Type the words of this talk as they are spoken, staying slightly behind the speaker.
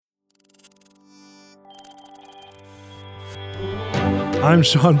I'm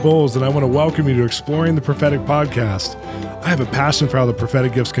Shawn Bolz, and I want to welcome you to Exploring the Prophetic podcast. I have a passion for how the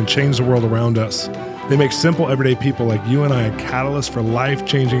prophetic gifts can change the world around us. They make simple, everyday people like you and I a catalyst for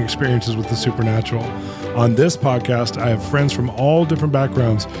life-changing experiences with the supernatural. On this podcast, I have friends from all different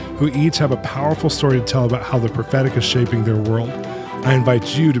backgrounds who each have a powerful story to tell about how the prophetic is shaping their world. I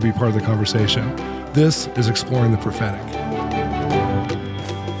invite you to be part of the conversation. This is Exploring the Prophetic.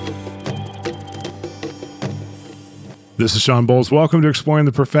 This is Shawn Bolz. Welcome to Exploring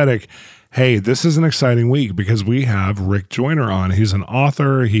the Prophetic. Hey, this is an exciting week because we have Rick Joyner on. He's an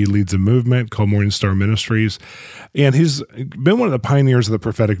author. He leads a movement called MorningStar Ministries, and he's been one of the pioneers of the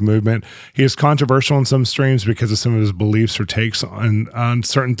prophetic movement. He is controversial in some streams because of some of his beliefs or takes on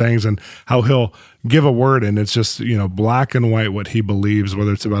certain things and how he'll give a word, and it's just, black and white what he believes,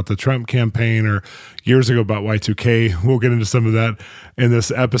 whether it's about the Trump campaign or years ago about Y2K. We'll get into some of that in this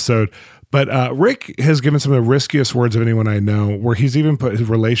episode. But Rick has given some of the riskiest words of anyone I know, where he's even put his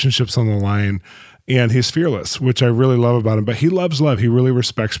relationships on the line, and he's fearless, which I really love about him. But he loves love. He really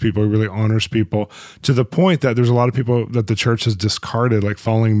respects people. He really honors people, to the point that there's a lot of people that the church has discarded, like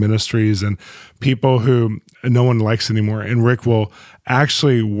falling ministries and people who no one likes anymore. And Rick will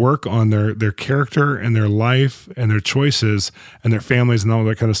actually work on their character and their life and their choices and their families and all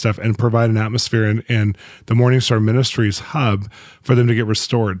that kind of stuff, and provide an atmosphere in the MorningStar Ministries hub for them to get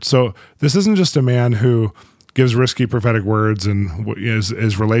restored. So this isn't just a man who gives risky prophetic words and is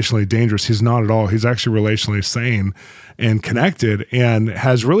relationally dangerous. He's not at all. He's actually relationally sane and connected, and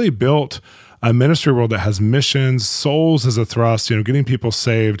has really built a ministry world that has missions, souls as a thrust, getting people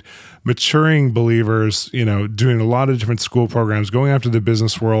saved, maturing believers, doing a lot of different school programs, going after the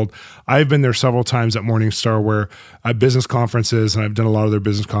business world. I've been there several times at MorningStar where business conferences, and I've done a lot of their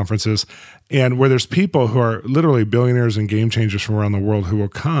business conferences, and where there's people who are literally billionaires and game changers from around the world who will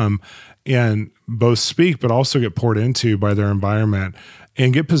come and both speak, but also get poured into by their environment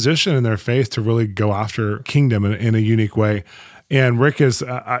and get positioned in their faith to really go after kingdom in a unique way. And Rick is,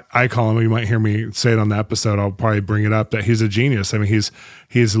 I call him, you might hear me say it on the episode, I'll probably bring it up, that he's a genius. I mean,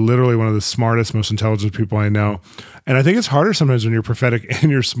 he's literally one of the smartest, most intelligent people I know. And I think it's harder sometimes when you're prophetic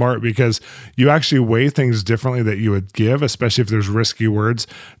and you're smart, because you actually weigh things differently that you would give, especially if there's risky words,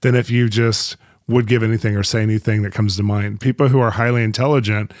 than if you just would give anything or say anything that comes to mind. People who are highly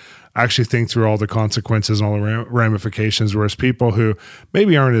intelligent actually think through all the consequences and all the ramifications, whereas people who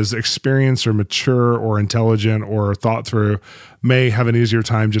maybe aren't as experienced or mature or intelligent or thought through may have an easier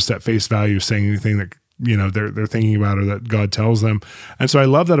time just at face value saying anything that they're thinking about or that God tells them. And so I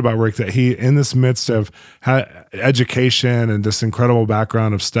love that about Rick, that he, in this midst of education and this incredible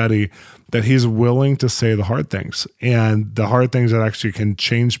background of study, that he's willing to say the hard things, and the hard things that actually can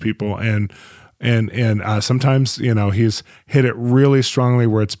change people. And sometimes, he's hit it really strongly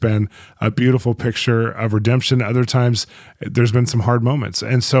where it's been a beautiful picture of redemption. Other times there's been some hard moments.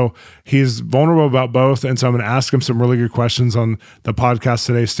 And so he's vulnerable about both. And so I'm going to ask him some really good questions on the podcast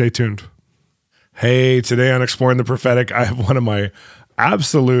today. Stay tuned. Hey, today on Exploring the Prophetic, I have one of my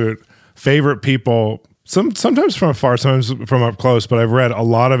absolute favorite people, sometimes from afar, sometimes from up close, but I've read a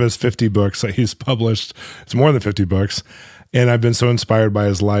lot of his 50 books that he's published. It's more than 50 books. And I've been so inspired by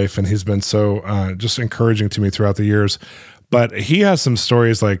his life, and he's been so just encouraging to me throughout the years. But he has some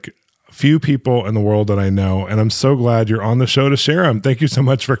stories like few people in the world that I know, and I'm so glad you're on the show to share them. Thank you so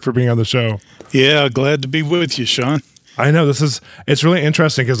much, Rick, for being on the show. Yeah, glad to be with you, Shawn. I know it's really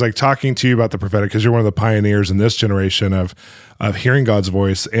interesting because, like, talking to you about the prophetic, because you're one of the pioneers in this generation of hearing God's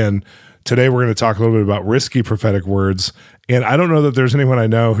voice. And today we're going to talk a little bit about risky prophetic words. And I don't know that there's anyone I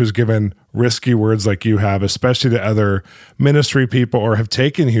know who's given risky words like you have, especially to other ministry people, or have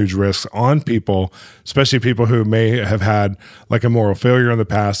taken huge risks on people, especially people who may have had like a moral failure in the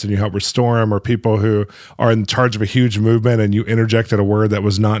past and you help restore them, or people who are in charge of a huge movement and you interjected a word that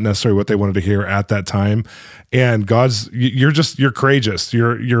was not necessarily what they wanted to hear at that time. And you're courageous.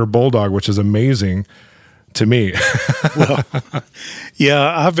 You're a bulldog, which is amazing to me. Well,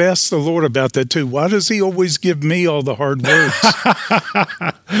 yeah, I've asked the Lord about that too. Why does he always give me all the hard words?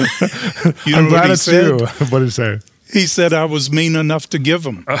 I'm glad it's you. What did he say? He said I was mean enough to give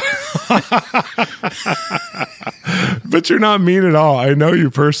them. But you're not mean at all. I know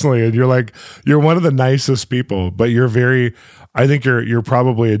you personally, and you're one of the nicest people, but I think you're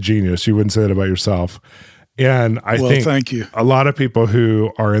probably a genius. You wouldn't say that about yourself. And I think thank you. A lot of people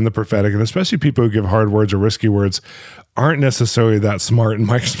who are in the prophetic, and especially people who give hard words or risky words, aren't necessarily that smart in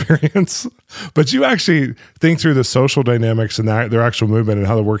my experience. But you actually think through the social dynamics and their actual movement and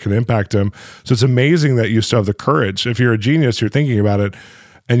how the word can impact them. So it's amazing that you still have the courage. If you're a genius, you're thinking about it,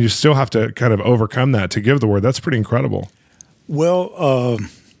 and you still have to kind of overcome that to give the word. That's pretty incredible. Well,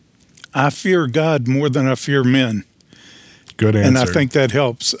 I fear God more than I fear men. Good answer. And I think that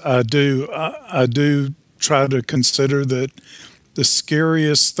helps. I do try to consider that the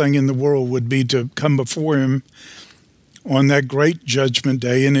scariest thing in the world would be to come before him on that great judgment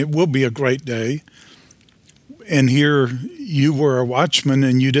day, and it will be a great day, and here you were a watchman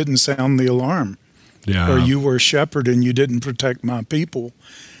and you didn't sound the alarm. Yeah. Or you were a shepherd and you didn't protect my people.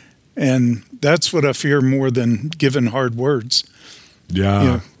 And that's what I fear more than giving hard words. Yeah. You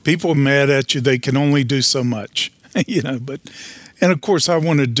know, people mad at you, they can only do so much, and of course I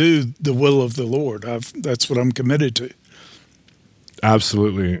want to do the will of the Lord. That's what I'm committed to.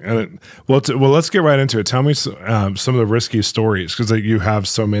 Absolutely. And let's get right into it. Tell me some of the risky stories, because you have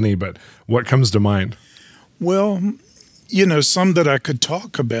so many, but what comes to mind? Well, some that I could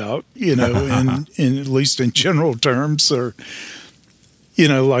talk about, in at least in general terms, or,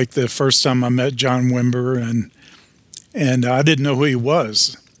 like the first time I met John Wimber and I didn't know who he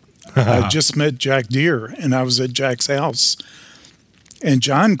was. I just met Jack Deere and I was at Jack's house, and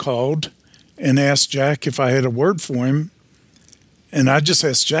John called and asked Jack if I had a word for him. And I just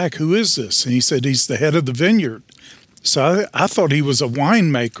asked Jack, who is this? And he said, he's the head of the vineyard. So I thought he was a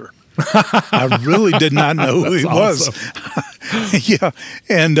winemaker. I really did not know who he was. Yeah.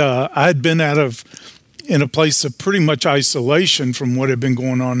 And I'd been in a place of pretty much isolation from what had been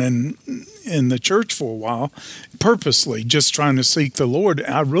going on in the church for a while, purposely just trying to seek the Lord.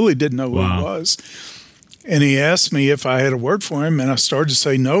 I really didn't know who he was. And he asked me if I had a word for him, and I started to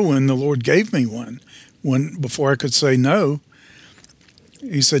say no, and the Lord gave me one. Before I could say no,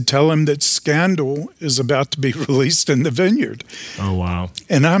 he said, tell him that scandal is about to be released in the vineyard. Oh, wow.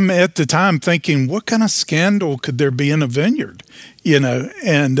 And I'm at the time thinking, what kind of scandal could there be in a vineyard?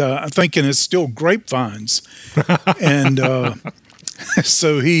 And I'm thinking it's still grapevines. And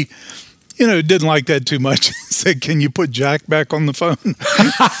so he, didn't like that too much. He said, can you put Jack back on the phone?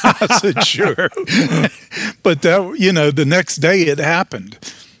 I said, sure. But that, the next day it happened.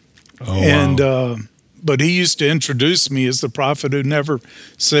 Oh, wow. But he used to introduce me as the prophet who never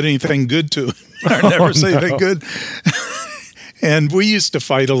said anything good to him, or never said anything good. And we used to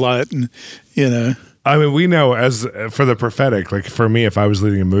fight a lot, and I mean, we know for the prophetic, like for me, if I was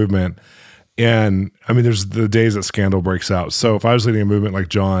leading a movement, and I mean, there's the days that scandal breaks out. So if I was leading a movement like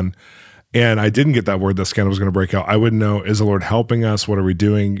John, and I didn't get that word that scandal was going to break out, I wouldn't know, is the Lord helping us? What are we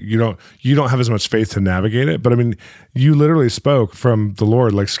doing? You don't have as much faith to navigate it. But I mean, you literally spoke from the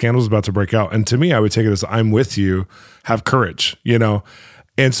Lord, like scandal's about to break out. And to me, I would take it as I'm with you, have courage,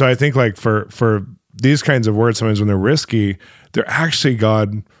 And so I think like for these kinds of words, sometimes when they're risky, they're actually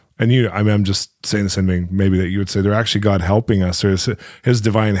God. And I'm just saying the same thing maybe that you would say, they're actually God helping us. There's his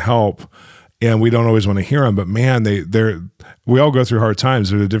divine help. And we don't always want to hear them, but man, we all go through hard times.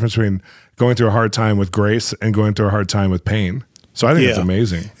 There's a difference between going through a hard time with grace and going through a hard time with pain. So I think it's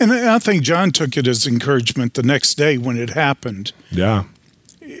amazing. And I think John took it as encouragement the next day when it happened. Yeah.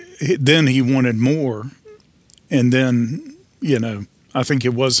 Then he wanted more. And then, I think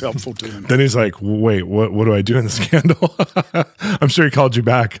it was helpful to him. Then he's like, wait, what do I do in the scandal? I'm sure he called you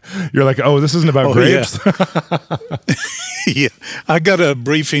back. You're like, oh, this isn't about grapes? Yeah. I got a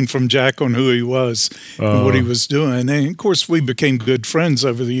briefing from Jack on who he was and what he was doing. And, of course, we became good friends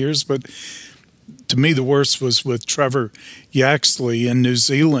over the years. But to me, the worst was with Trevor Yaxley in New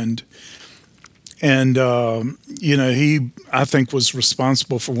Zealand. And, he, I think, was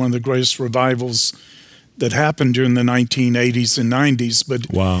responsible for one of the greatest revivals that happened during the 1980s and 90s. But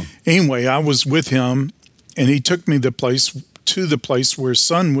anyway, I was with him, and he took me to the place where his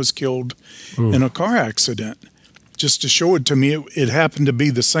son was killed in a car accident, just to show it to me. It happened to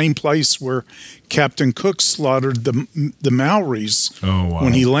be the same place where Captain Cook slaughtered the Maoris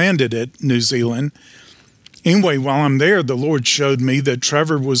when he landed at New Zealand. Anyway, while I'm there, the Lord showed me that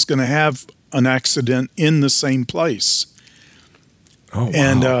Trevor was going to have an accident in the same place. Oh,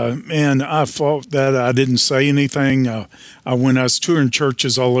 wow. And I thought that I didn't say anything. I was touring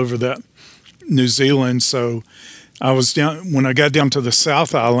churches all over that New Zealand. So I was when I got down to the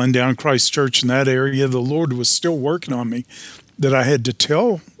South Island, down Christchurch in that area, the Lord was still working on me that I had to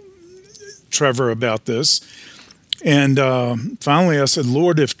tell Trevor about this. And finally I said,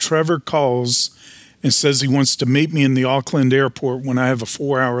 Lord, if Trevor calls and says he wants to meet me in the Auckland airport when I have a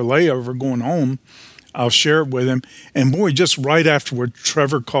 4-hour layover going home, I'll share it with him. And boy, just right afterward,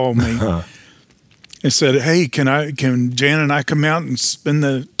 Trevor called me and said, hey, can Jan and I come out and spend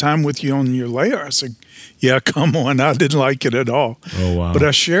the time with you on your layover? I said, yeah, come on. I didn't like it at all. Oh, wow. But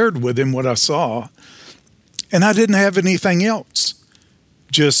I shared with him what I saw, and I didn't have anything else.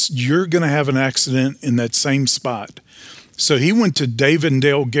 Just, you're going to have an accident in that same spot. So he went to David and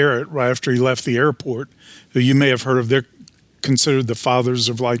Dale Garrett right after he left the airport, who you may have heard of. They're considered the fathers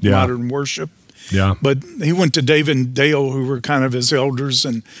of modern worship. Yeah. But he went to David and Dale, who were kind of his elders,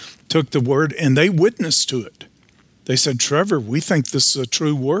 and took the word, and they witnessed to it. They said, Trevor, we think this is a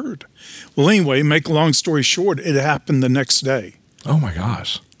true word. Well, anyway, make a long story short, it happened the next day. Oh, my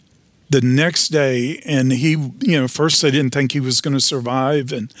gosh. The next day, and he, first they didn't think he was going to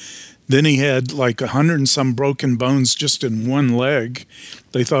survive, and then he had like 100 and some broken bones just in one leg.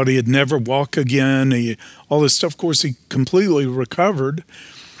 They thought he'd never walk again. All this stuff. Of course, he completely recovered.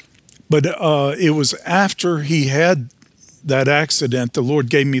 But it was after he had that accident, the Lord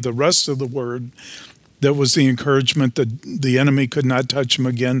gave me the rest of the word. That was the encouragement that the enemy could not touch him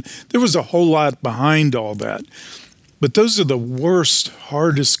again. There was a whole lot behind all that. But those are the worst,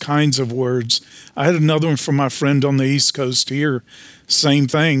 hardest kinds of words. I had another one from my friend on the East Coast here. Same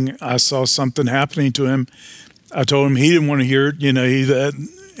thing. I saw something happening to him. I told him he didn't want to hear it,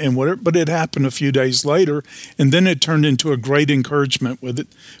 and whatever. But it happened a few days later, and then it turned into a great encouragement with it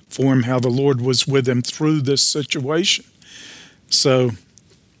for him, how the Lord was with him through this situation. So,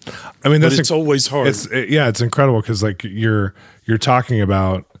 I mean, it's always hard. It's incredible because like you're talking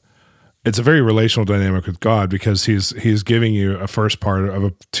about. It's a very relational dynamic with God because he's giving you a first part of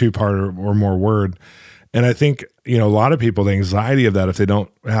a two-part or more word. And I think, a lot of people, the anxiety of that, if they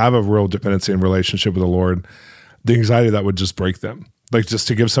don't have a real dependency and relationship with the Lord, the anxiety of that would just break them. Like just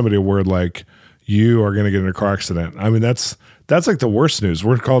to give somebody a word like, you are going to get in a car accident. I mean, that's like the worst news.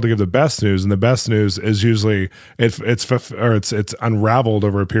 We're called to give the best news, and the best news is usually it's unraveled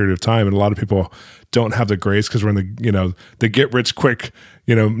over a period of time. And a lot of people don't have the grace because we're in the get rich quick,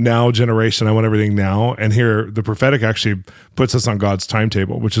 now generation. I want everything now. And here the prophetic actually puts us on God's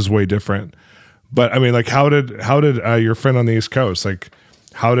timetable, which is way different. But I mean, like, how did your friend on the East Coast, like,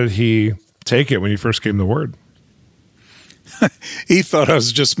 how did he take it when you first gave him the word? He thought I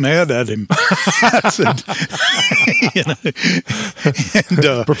was just mad at him.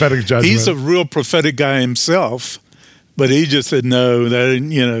 Prophetic judgment. He's a real prophetic guy himself, but he just said, no, that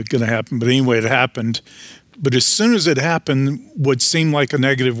ain't going to happen. But anyway, it happened. But as soon as it happened, what seemed like a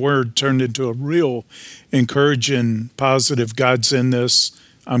negative word turned into a real encouraging, positive, God's in this,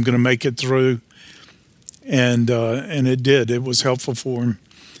 I'm going to make it through. And it did. It was helpful for him.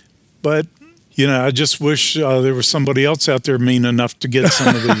 But I just wish there was somebody else out there mean enough to get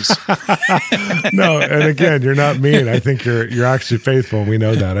some of these. No, and again, you're not mean. I think you're actually faithful, and we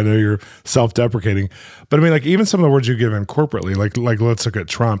know that. I know you're self-deprecating. But I mean, like, even some of the words you give in corporately, like let's look at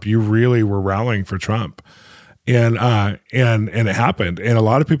Trump. You really were rallying for Trump. And it happened. And a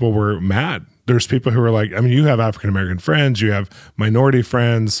lot of people were mad. There's people who are like, I mean, you have African-American friends, you have minority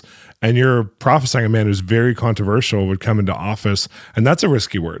friends, and you're prophesying a man who's very controversial would come into office. And that's a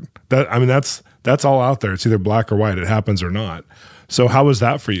risky word. That's all out there. It's either black or white. It happens or not. So how was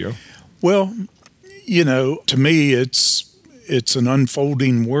that for you? Well, to me, it's an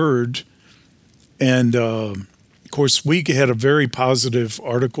unfolding word. And, of course, we had a very positive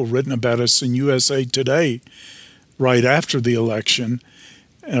article written about us in USA Today right after the election,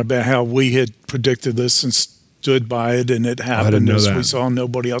 and about how we had predicted this and stood by it, and it happened as we saw.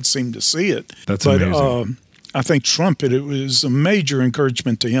 Nobody else seemed to see it. That's amazing. I think Trump, it was a major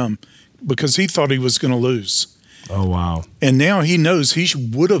encouragement to him because he thought he was going to lose. Oh, wow. And now he knows he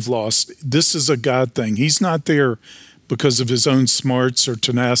would have lost. This is a God thing. He's not there because of his own smarts or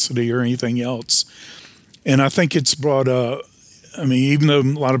tenacity or anything else. And I think it's brought even though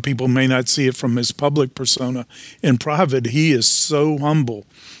a lot of people may not see it from his public persona, in private, he is so humble,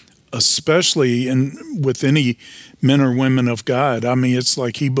 especially with any men or women of God. I mean, it's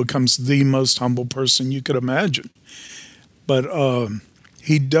like he becomes the most humble person you could imagine. But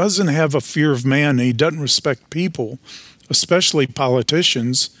he doesn't have a fear of man. He doesn't respect people, especially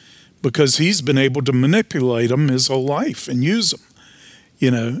politicians, because he's been able to manipulate them his whole life and use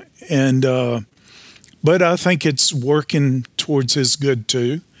them, But I think it's working towards his good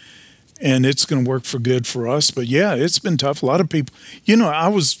too, and it's going to work for good for us. But yeah, it's been tough. A lot of people, I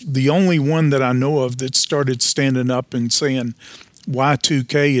was the only one that I know of that started standing up and saying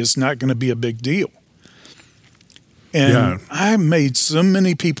Y2K is not going to be a big deal. And I made so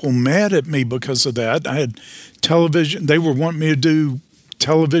many people mad at me because of that. I had television. They were wanting me to do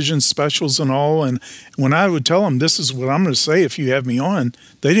television specials and all. And when I would tell them, this is what I'm going to say if you have me on,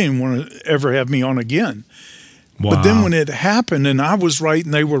 they didn't want to ever have me on again. Wow. But then when it happened and I was right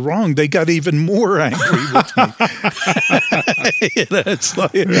and they were wrong, they got even more angry with me. It's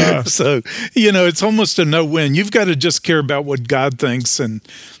like, so, it's almost a no-win. You've got to just care about what God thinks and,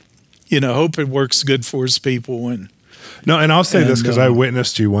 hope it works good for his people. And I'll say this because I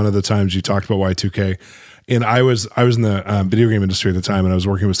witnessed you one of the times you talked about Y2K. And I was in the video game industry at the time, and I was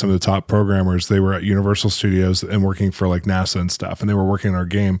working with some of the top programmers. They were at Universal Studios and working for like NASA and stuff, and they were working on our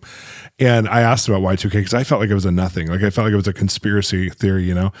game. And I asked about Y2K because I felt like it was a nothing. Like I felt like it was a conspiracy theory,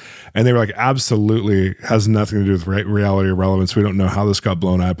 you know? And they were like, absolutely has nothing to do with reality or relevance. We don't know how this got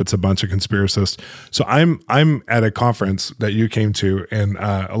blown up. It's a bunch of conspiracists. So I'm at a conference that you came to, and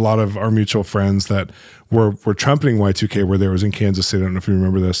a lot of our mutual friends that were trumpeting Y2K were there. Was in Kansas City. I don't know if you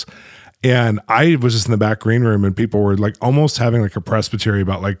remember this. And I was just in the back green room, and people were like almost having like a presbytery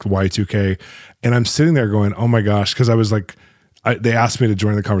about like Y2K. And I'm sitting there going, oh my gosh, because I was like, they asked me to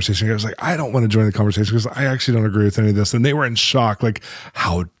join the conversation. I was like, I don't want to join the conversation because I actually don't agree with any of this. And they were in shock, like,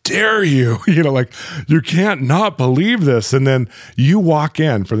 how dare you? You know, like, you can't not believe this. And then you walk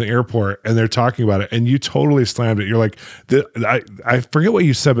in from the airport and they're talking about it, and you totally slammed it. You're like, I forget what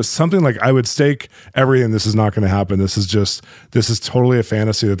you said, but something like, I would stake everything. This is not going to happen. This is totally a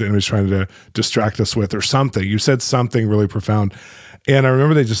fantasy that the enemy's trying to distract us with, or something. You said something really profound. And I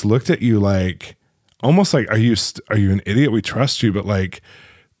remember they just looked at you like, almost like, are you an idiot? We trust you, but like,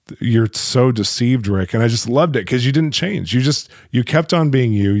 you're so deceived, Rick. And I just loved it because you didn't change. You kept on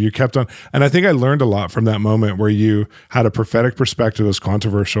being you. You kept on. And I think I learned a lot from that moment where you had a prophetic perspective that was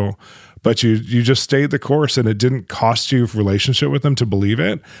controversial, but you just stayed the course, and it didn't cost you relationship with them to believe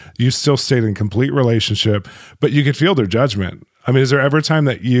it. You still stayed in complete relationship, but you could feel their judgment. I mean, is there ever a time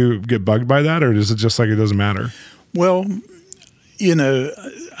that you get bugged by that, or is it just like, it doesn't matter? Well, you know,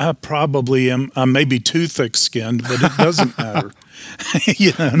 I probably am. I may be too thick-skinned, but it doesn't matter.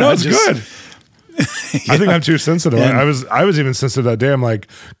 You know, no, it's good. I think I'm too sensitive. I was even sensitive that day. I'm like,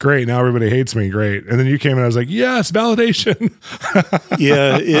 great, now everybody hates me. Great. And then you came and I was like, yes, validation.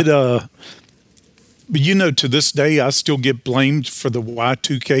 Yeah, but you know, to this day, I still get blamed for the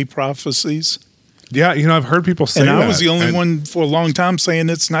Y2K prophecies. Yeah, you know, I've heard people say that. And I was the only one for a long time saying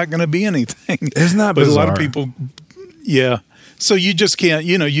it's not going to be anything. Isn't that bizarre? But a lot of people, yeah. So you just can't,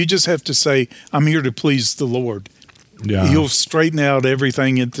 you know, you just have to say, I'm here to please the Lord. Yeah. He'll straighten out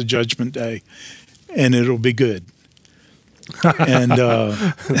everything at the judgment day, and it'll be good. And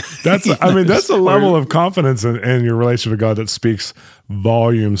that's a level of confidence in your relationship with God that speaks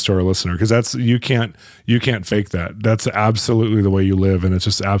volumes to our listener, because that's you can't fake that. That's absolutely the way you live, and it's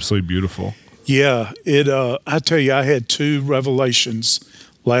just absolutely beautiful. Yeah, I tell you, I had 2 revelations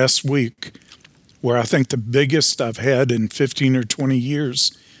last week where I think the biggest I've had in 15 or 20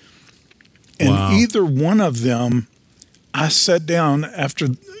 years. And wow. Either one of them, I sat down after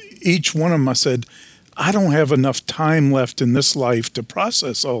each one of them, I said, I don't have enough time left in this life to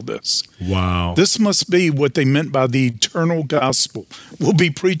process all this. Wow. This must be what they meant by the eternal gospel. We'll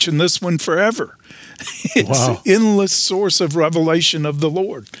be preaching this one forever. It's an endless source of revelation of the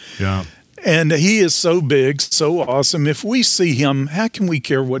Lord. Yeah. And he is so big, so awesome. If we see him, how can we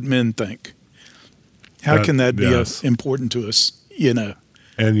care what men think? How can that be important to us, you know?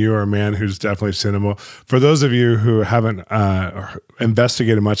 And you are a man who's definitely seen him. For those of you who haven't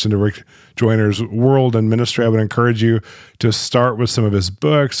investigated much into Rick Joyner's world and ministry, I would encourage you to start with some of his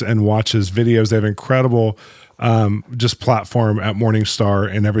books and watch his videos. They have incredible just platform at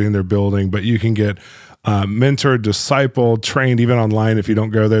MorningStar and everything they're building. But you can get mentored, discipled, trained, even online if you don't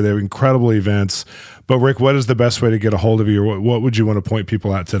go there. They have incredible events. But Rick, what is the best way to get a hold of you? Or what would you want to point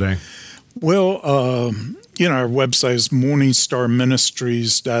people at today? Well, you know, our website is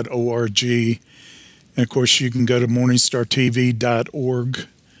morningstarministries.org. And of course, you can go to morningstartv.org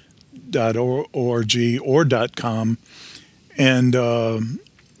or .com. And,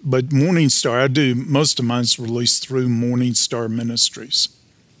 but Morningstar, most of mine's released through MorningStar Ministries.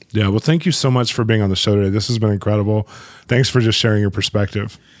 Yeah. Well, thank you so much for being on the show today. This has been incredible. Thanks for just sharing your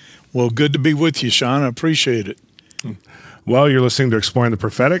perspective. Well, good to be with you, Shawn. I appreciate it. Well, you're listening to Exploring the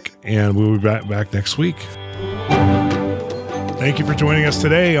Prophetic, and we'll be back next week. Thank you for joining us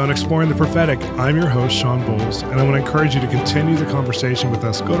today on Exploring the Prophetic. I'm your host, Shawn Bolz, and I want to encourage you to continue the conversation with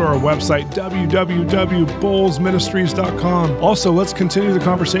us. Go to our website, www.bolzministries.com. Also, let's continue the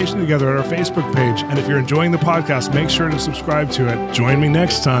conversation together at our Facebook page. And if you're enjoying the podcast, make sure to subscribe to it. Join me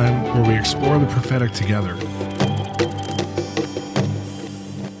next time where we explore the prophetic together.